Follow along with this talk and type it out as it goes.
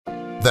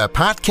The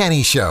Pat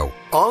Kenny Show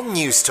on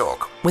News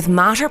Talk. With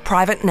Mater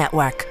Private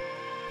Network.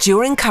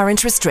 During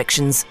current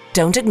restrictions,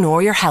 don't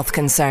ignore your health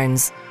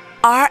concerns.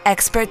 Our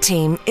expert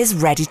team is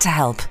ready to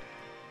help.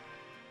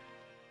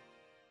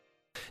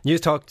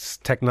 News Talk's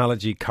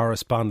technology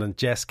correspondent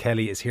Jess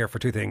Kelly is here for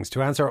two things: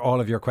 to answer all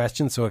of your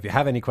questions. So if you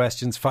have any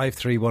questions,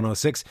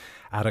 53106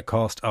 at a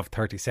cost of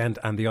 30 cent.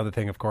 And the other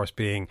thing, of course,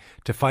 being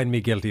to find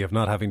me guilty of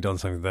not having done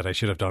something that I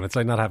should have done. It's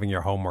like not having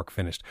your homework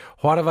finished.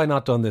 What have I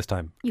not done this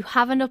time? You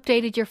haven't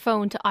updated your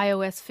phone to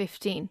iOS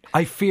 15.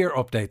 I fear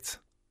updates.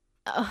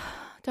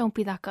 Don't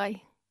be that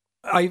guy.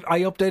 I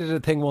updated a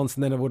thing once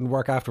and then it wouldn't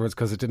work afterwards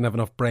because it didn't have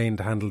enough brain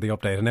to handle the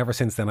update, and ever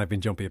since then I've been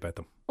jumpy about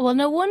them. Well,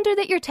 no wonder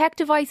that your tech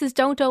devices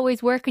don't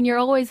always work and you're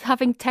always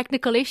having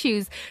technical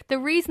issues. The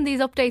reason these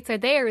updates are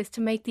there is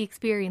to make the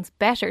experience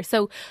better.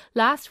 So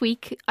last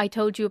week I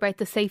told you about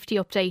the safety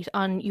update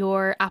on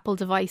your Apple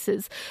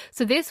devices.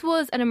 So this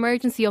was an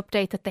emergency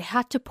update that they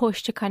had to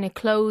push to kind of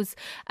close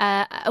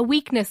a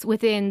weakness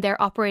within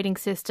their operating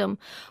system.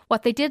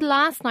 What they did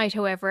last night,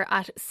 however,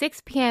 at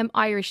 6 p.m.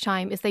 Irish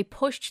time, is they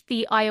pushed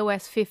the iOS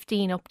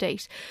 15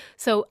 update.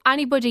 So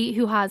anybody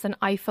who has an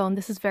iPhone,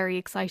 this is very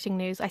exciting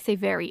news. I say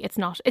very, it's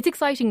not. It's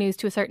exciting news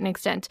to a certain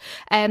extent.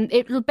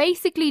 It will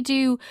basically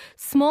do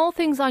small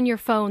things on your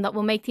phone that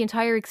will make the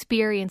entire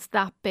experience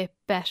that bit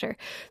better.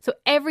 So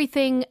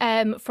everything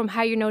from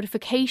how your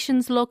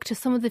notifications look to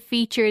some of the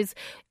features,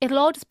 it'll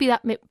all just be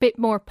that bit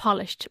more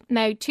polished.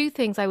 Now, two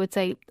things I would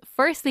say.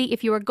 Firstly,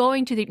 if you are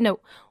going to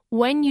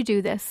when you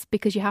do this,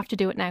 because you have to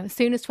do it now, as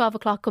soon as 12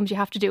 o'clock comes, you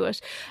have to do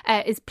it,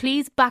 is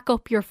please back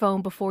up your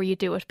phone before you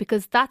do it,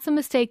 because that's a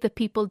mistake that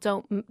people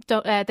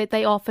that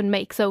they often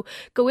make. So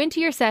go into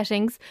your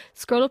settings,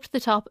 scroll up to the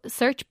top,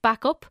 search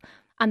backup,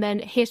 and then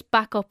hit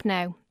backup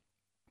now.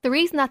 The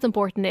reason that's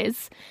important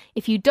is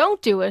if you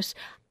don't do it,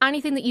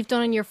 anything that you've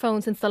done on your phone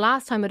since the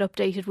last time it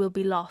updated will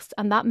be lost.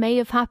 And that may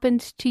have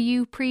happened to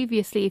you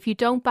previously. If you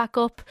don't back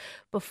up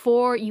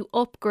before you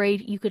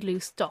upgrade, you could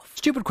lose stuff.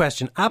 Stupid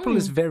question. Apple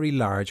is very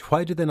large.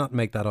 Why do they not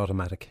make that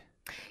automatic?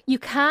 You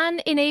can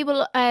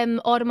enable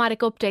automatic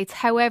updates.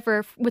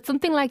 However, with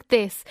something like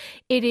this,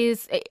 it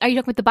is... Are you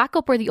talking about the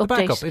backup or the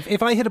update? Backup.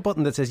 If I hit a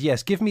button that says,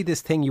 yes, give me this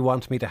thing you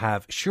want me to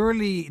have,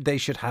 surely they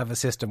should have a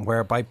system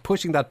where by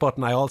pushing that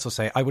button, I also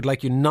say, I would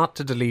like you not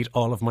to delete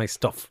all of my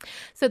stuff.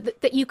 So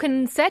that you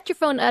can set your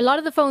phone... A lot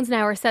of the phones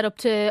now are set up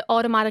to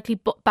automatically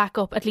back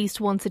up at least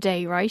once a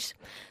day, right?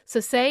 So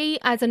say,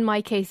 as in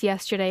my case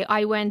yesterday,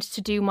 I went to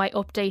do my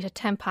update at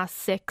 10 past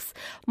 6.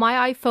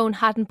 My iPhone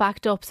hadn't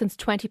backed up since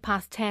 20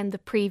 past 10 the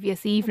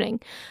previous evening.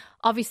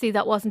 Obviously,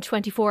 that wasn't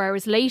 24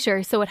 hours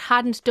later, so it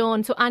hadn't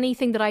done. So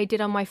anything that I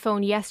did on my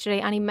phone yesterday,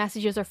 any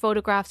messages or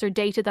photographs or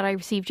data that I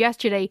received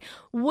yesterday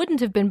wouldn't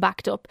have been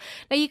backed up.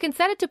 Now, you can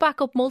set it to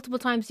back up multiple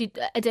times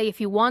a day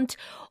if you want,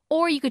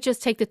 or you could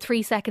just take the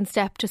 3-second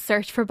step to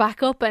search for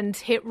backup and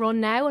hit run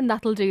now, and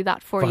that'll do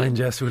that for you. Fine,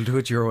 Jess, we'll do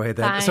it your way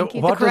then. Thank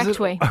you. The correct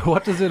way.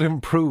 What does it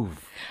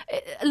improve?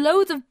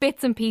 Loads of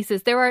bits and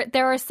pieces. There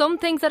are some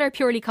things that are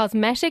purely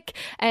cosmetic,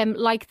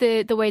 like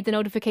the way the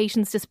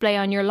notifications display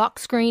on your lock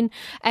screen.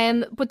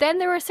 But then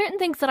there are certain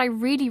things that I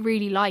really,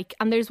 really like.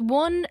 And there's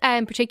one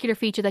particular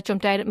feature that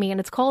jumped out at me, and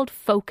it's called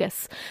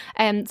Focus.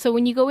 So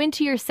when you go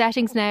into your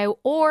settings now,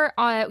 or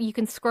you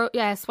can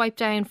swipe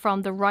down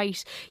from the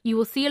right, you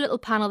will see a little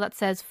panel that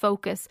says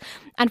Focus.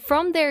 And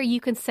from there, you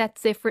can set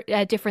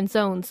different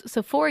zones.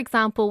 So for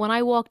example, when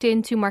I walked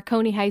into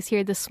Marconi House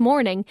here this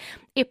morning,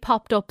 it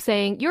popped up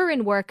saying, you're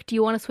in work, do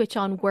you want to switch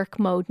on work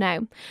mode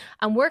now?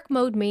 And work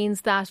mode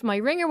means that my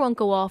ringer won't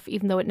go off,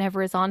 even though it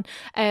never is on.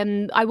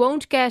 I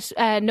won't get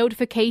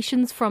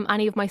notifications from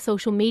any of my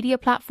social media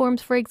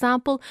platforms, for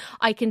example.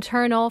 I can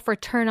turn off or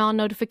turn on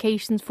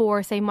notifications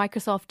for, say,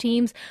 Microsoft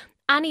Teams.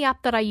 Any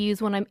app that I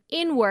use when I'm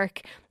in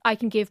work, I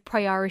can give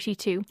priority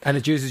to. And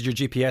it uses your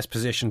GPS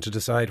position to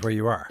decide where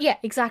you are. Yeah,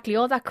 exactly.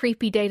 All that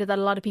creepy data that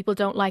a lot of people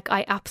don't like,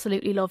 I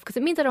absolutely love, because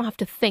it means I don't have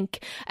to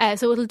think.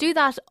 So it'll do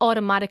that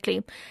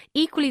automatically.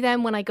 Equally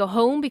then, when I go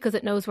home, because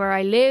it knows where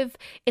I live,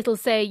 it'll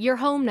say, you're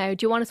home now.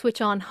 Do you want to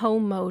switch on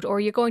home mode? Or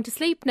you're going to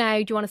sleep now.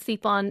 Do you want to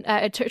sleep on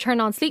turn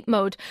on sleep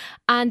mode?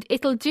 And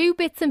it'll do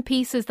bits and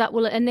pieces that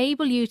will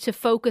enable you to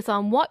focus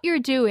on what you're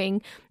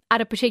doing at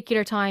a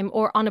particular time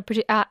or on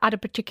at a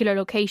particular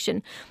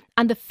location.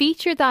 And the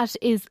feature that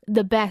is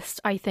the best,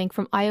 I think,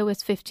 from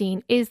iOS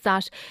 15 is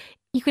that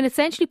you can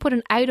essentially put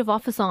an out of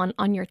office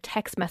on your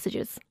text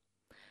messages.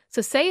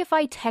 So say if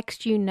I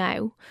text you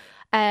now,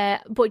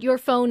 but your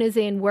phone is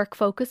in work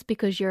focus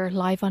because you're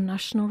live on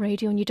national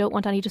radio and you don't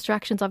want any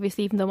distractions,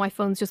 obviously, even though my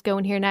phone's just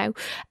going here now,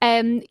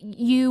 a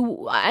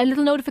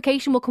little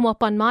notification will come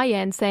up on my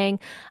end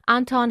saying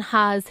Anton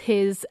has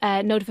his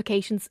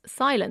notifications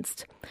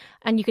silenced,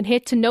 and you can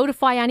hit to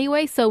notify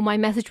anyway, so my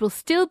message will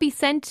still be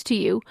sent to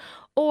you.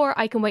 Or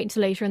I can wait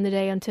until later in the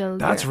day until...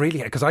 That's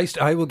really... Because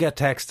I will get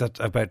text at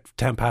about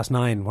 10 past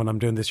 9 when I'm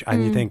doing this,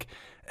 and you think,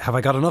 have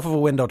I got enough of a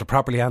window to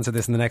properly answer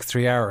this in the next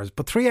 3 hours?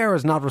 But 3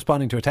 hours not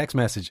responding to a text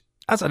message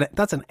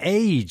That's an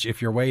age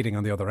if you're waiting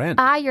on the other end.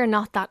 You're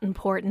not that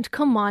important.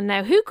 Come on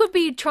now. Who could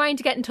be trying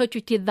to get in touch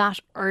with you that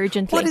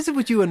urgently? What is it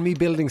with you and me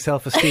building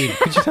self-esteem?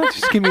 Could you not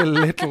just give me a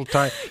little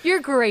time? You're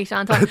great,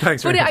 Anton.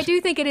 Thanks very much. I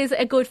do think it is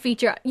a good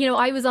feature. You know,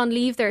 I was on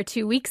leave there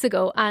 2 weeks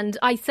ago and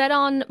I set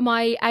on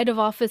my out of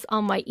office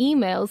on my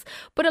emails,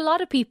 but a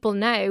lot of people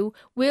now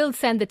will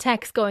send the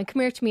text going,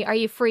 come here to me, are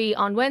you free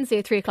on Wednesday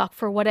at 3 o'clock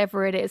for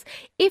whatever it is?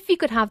 If you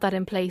could have that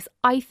in place,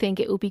 I think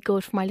it would be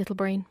good for my little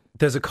brain.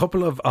 There's a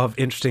couple of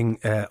interesting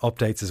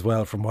updates as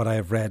well from what I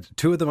have read.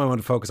 Two of them I want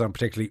to focus on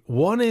particularly.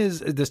 One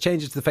is there's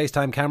changes to the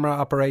FaceTime camera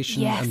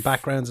operation and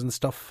backgrounds and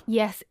stuff.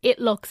 Yes, it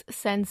looks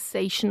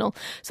sensational.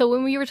 So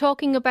when we were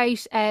talking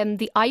about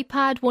the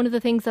iPad, one of the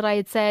things that I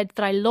had said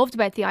that I loved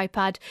about the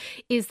iPad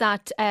is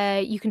that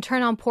you can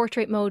turn on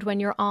portrait mode when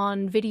you're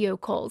on video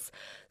calls.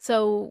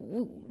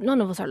 So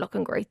none of us are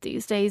looking great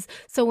these days.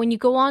 So when you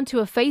go on to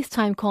a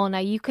FaceTime call now,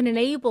 you can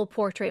enable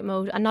portrait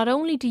mode. And not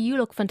only do you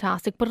look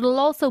fantastic, but it'll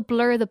also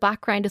blur the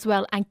background as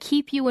well and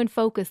keep you in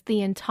focus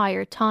the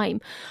entire time.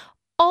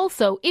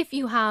 Also, if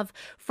you have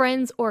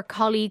friends or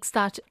colleagues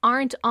that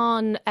aren't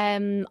on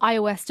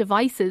iOS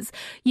devices,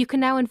 you can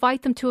now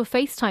invite them to a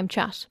FaceTime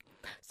chat.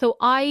 So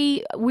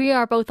we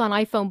are both on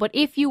iPhone, but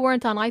if you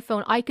weren't on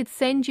iPhone, I could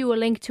send you a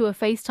link to a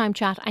FaceTime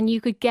chat and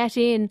you could get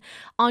in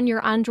on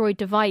your Android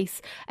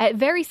device.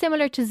 Very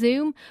similar to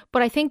Zoom,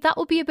 but I think that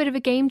will be a bit of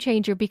a game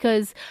changer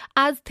because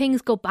as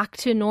things go back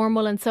to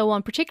normal and so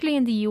on, particularly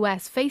in the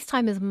US,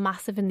 FaceTime is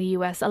massive in the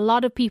US. A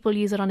lot of people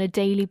use it on a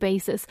daily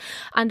basis.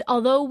 And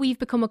although we've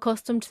become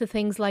accustomed to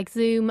things like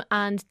Zoom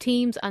and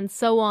Teams and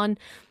so on,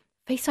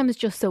 FaceTime is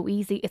just so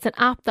easy. It's an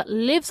app that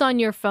lives on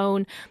your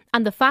phone.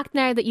 And the fact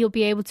now that you'll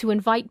be able to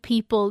invite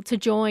people to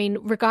join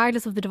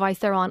regardless of the device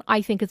they're on,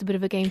 I think is a bit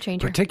of a game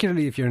changer.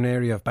 Particularly if you're in an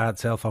area of bad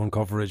cell phone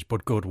coverage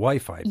but good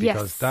Wi-Fi,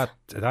 because that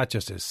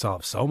just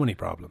solves so many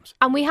problems.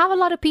 And we have a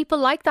lot of people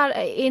like that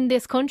in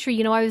this country.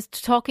 You know, I was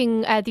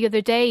talking the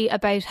other day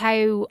about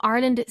how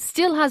Ireland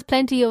still has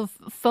plenty of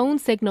phone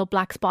signal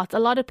black spots. A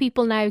lot of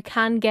people now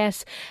can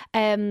get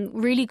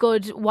really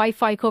good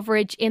Wi-Fi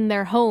coverage in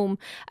their home.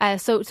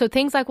 So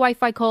things like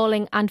Wi-Fi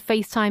calling and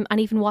FaceTime and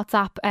even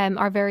WhatsApp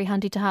are very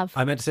handy to have.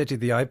 I meant to say to you,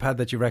 the iPad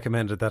that you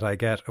recommended that I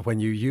get,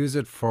 when you use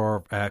it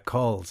for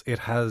calls, it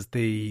has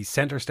the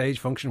centre stage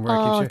function where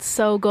it keeps you... it's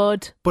so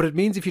good. But it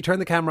means if you turn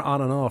the camera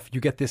on and off, you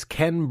get this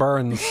Ken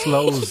Burns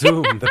slow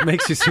zoom that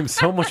makes you seem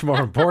so much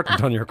more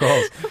important on your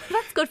calls.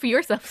 That's good for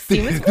your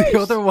self-esteem. The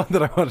other one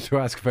that I wanted to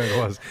ask about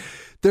was...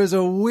 There's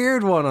a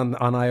weird one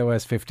on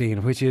iOS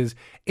 15, which is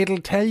it'll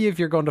tell you if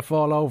you're going to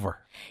fall over.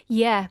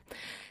 Yeah.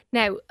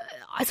 Now,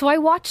 so I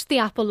watched the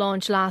Apple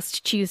launch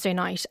last Tuesday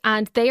night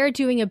and they are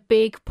doing a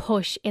big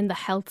push in the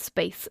health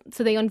space.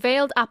 So they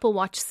unveiled Apple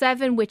Watch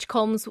 7, which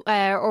comes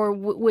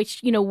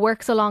which, you know,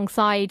 works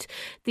alongside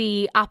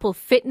the Apple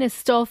Fitness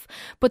stuff.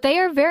 But they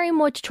are very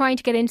much trying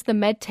to get into the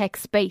medtech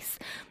space.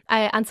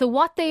 And so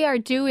what they are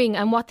doing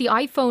and what the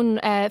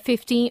iPhone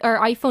 15 or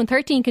iPhone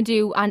 13 can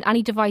do and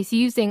any device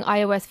using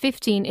iOS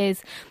 15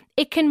 is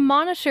it can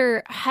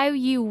monitor how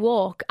you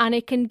walk and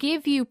it can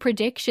give you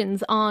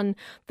predictions on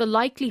the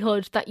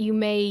likelihood that you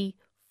may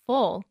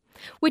fall,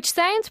 which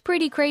sounds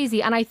pretty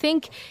crazy. And I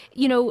think,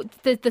 you know,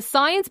 the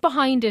science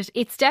behind it,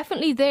 it's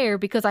definitely there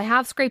because I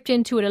have scraped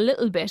into it a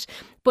little bit,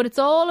 but it's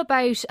all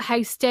about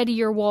how steady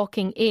your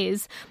walking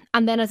is.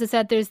 And then, as I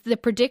said, there's the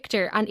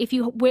predictor. And if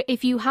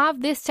you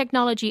have this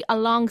technology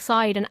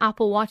alongside an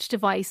Apple Watch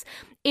device,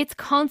 it's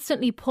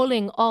constantly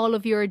pulling all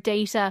of your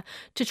data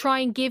to try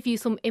and give you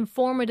some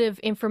informative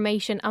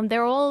information. And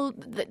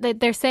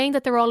they're saying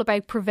that they're all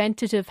about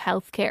preventative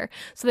healthcare.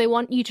 So they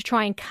want you to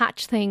try and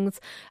catch things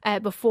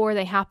before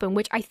they happen,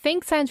 which I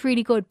think sounds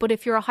really good. But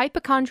if you're a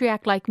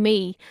hypochondriac like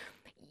me,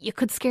 you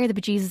could scare the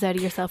bejesus out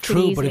of yourself pretty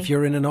easily. True, but if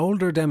you're in an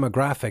older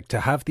demographic,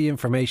 to have the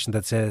information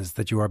that says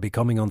that you are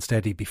becoming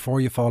unsteady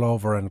before you fall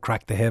over and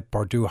crack the hip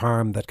or do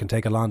harm that can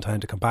take a long time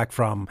to come back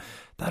from,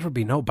 that would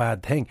be no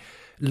bad thing.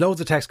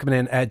 Loads of text coming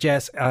in.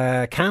 Jess,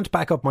 can't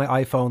back up my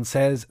iPhone,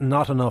 says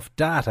not enough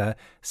data,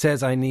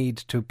 says I need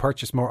to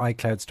purchase more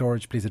iCloud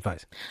storage. Please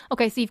advise.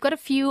 Okay, so you've got a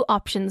few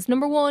options.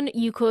 Number one,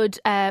 you could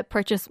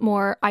purchase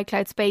more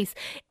iCloud space.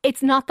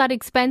 It's not that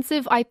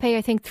expensive. I pay,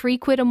 I think,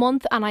 £3 a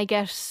month and I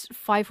get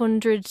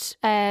 500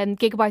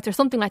 gigabytes or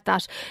something like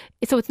that.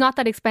 So it's not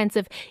that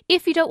expensive.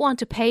 If you don't want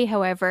to pay,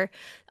 however,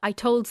 I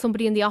told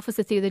somebody in the office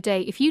the other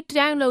day, if you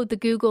download the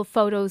Google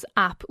Photos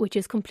app, which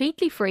is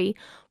completely free,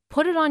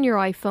 put it on your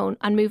iPhone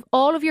and move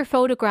all of your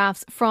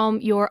photographs from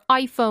your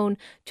iPhone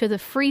to the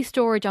free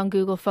storage on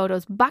Google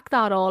Photos. Back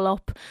that all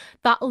up.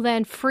 That'll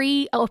then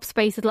free up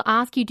space. It'll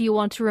ask you, do you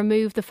want to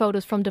remove the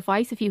photos from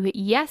device? If you hit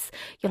yes,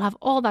 you'll have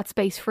all that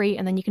space free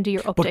and then you can do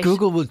your update. But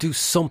Google will do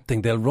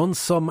something. They'll run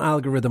some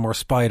algorithm or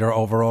spider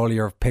over all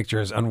your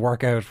pictures and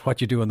work out what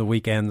you do on the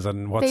weekends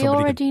and what they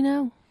already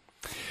know.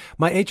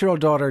 My 8-year-old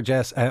daughter,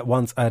 Jess,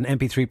 wants an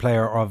MP3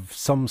 player of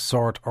some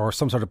sort or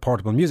some sort of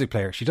portable music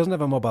player. She doesn't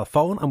have a mobile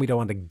phone and we don't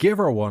want to give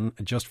her one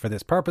just for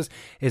this purpose.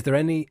 Is there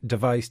any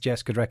device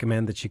Jess could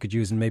recommend that she could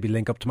use and maybe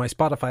link up to my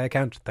Spotify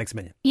account? Thanks a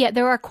million. Yeah,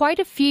 there are quite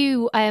a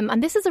few,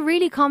 and this is a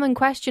really common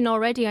question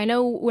already. I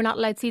know we're not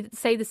allowed to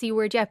say the C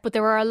word yet, but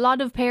there are a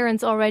lot of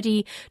parents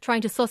already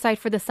trying to suss out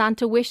for the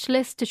Santa wish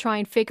list to try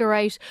and figure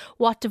out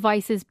what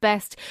device is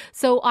best.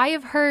 So I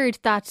have heard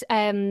that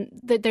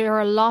there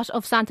are a lot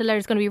of Santa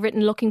letters going to be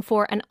written looking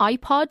for an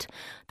iPod.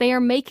 They are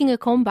making a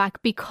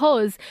comeback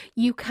because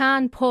you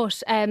can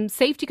put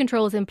safety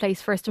controls in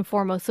place first and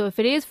foremost. So if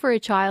it is for a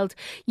child,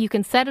 you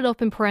can set it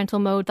up in parental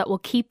mode that will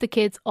keep the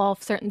kids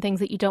off certain things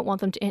that you don't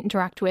want them to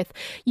interact with.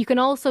 You can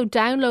also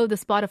download the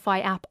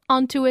Spotify app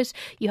onto it.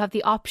 You have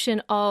the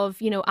option of,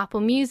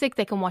 Apple Music.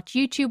 They can watch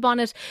YouTube on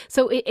it.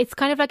 So it's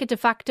kind of like a de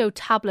facto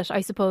tablet,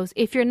 I suppose.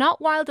 If you're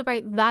not wild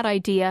about that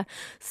idea,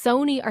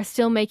 Sony are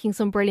still making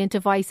some brilliant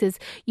devices.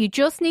 You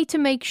just need to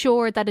make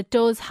sure that it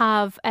does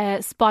have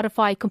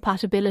Spotify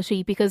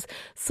compatibility, because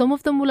some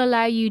of them will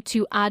allow you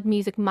to add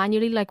music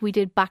manually like we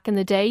did back in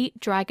the day,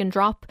 drag and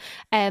drop.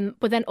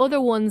 But then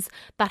other ones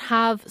that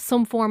have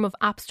some form of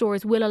app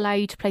stores will allow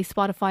you to play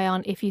Spotify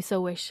on if you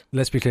so wish.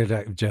 Let's be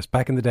clear, Jess,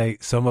 back in the day,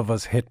 some of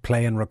us hit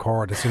play and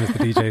record as soon as the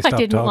DJ stopped talking. I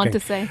didn't want to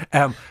say.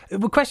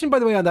 Question, by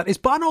the way, on that. Is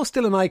Bono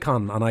still an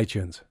icon on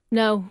iTunes?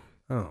 No.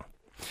 Oh.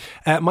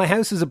 My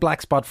house is a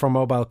black spot for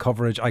mobile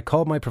coverage. I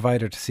called my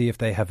provider to see if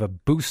they have a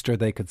booster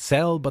they could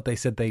sell, but they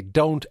said they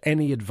don't.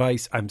 Any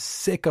advice? I'm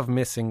sick of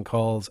missing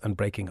calls and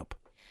breaking up.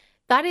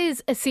 That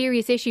is a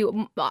serious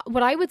issue.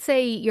 What I would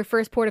say your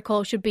first port of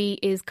call should be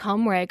is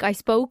Comreg. I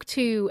spoke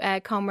to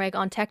Comreg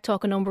on Tech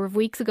Talk a number of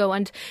weeks ago,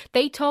 and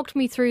they talked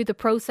me through the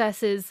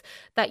processes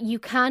that you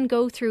can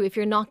go through if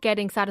you're not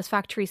getting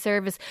satisfactory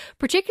service,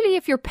 particularly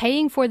if you're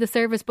paying for the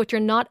service but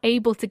you're not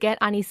able to get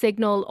any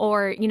signal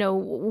or,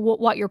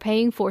 what you're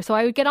paying for. So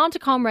I would get onto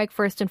Comreg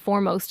first and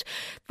foremost.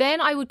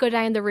 Then I would go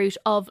down the route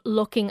of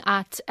looking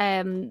at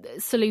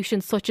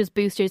solutions such as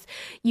boosters.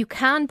 You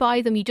can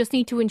buy them. You just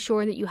need to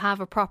ensure that you have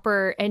a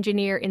proper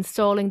engineer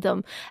installing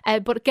them,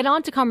 but get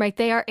on to Comreg.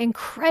 They are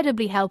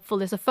incredibly helpful.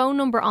 There's a phone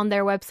number on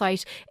their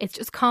website. It's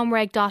just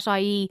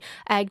comreg.ie.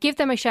 Give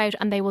them a shout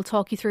and they will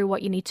talk you through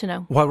what you need to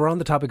know. While we're on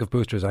the topic of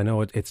boosters, I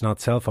know it's not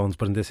cell phones,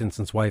 but in this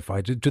instance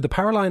Wi-Fi. Do the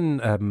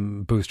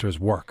Powerline boosters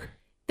work?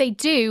 They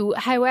do.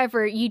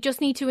 However, you just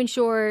need to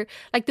ensure,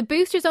 the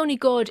booster's only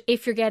good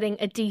if you're getting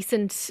a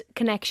decent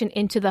connection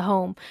into the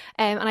home.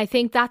 And I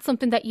think that's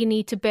something that you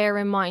need to bear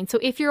in mind. So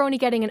if you're only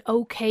getting an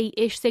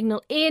okay-ish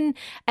signal in,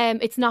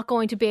 it's not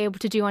going to be able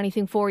to do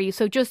anything for you.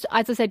 So just,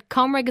 as I said,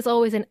 Comreg is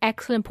always an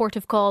excellent port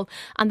of call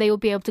and they will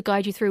be able to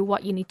guide you through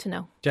what you need to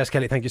know. Jess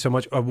Kelly, thank you so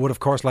much. I would, of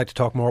course, like to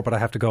talk more, but I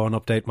have to go and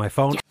update my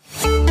phone.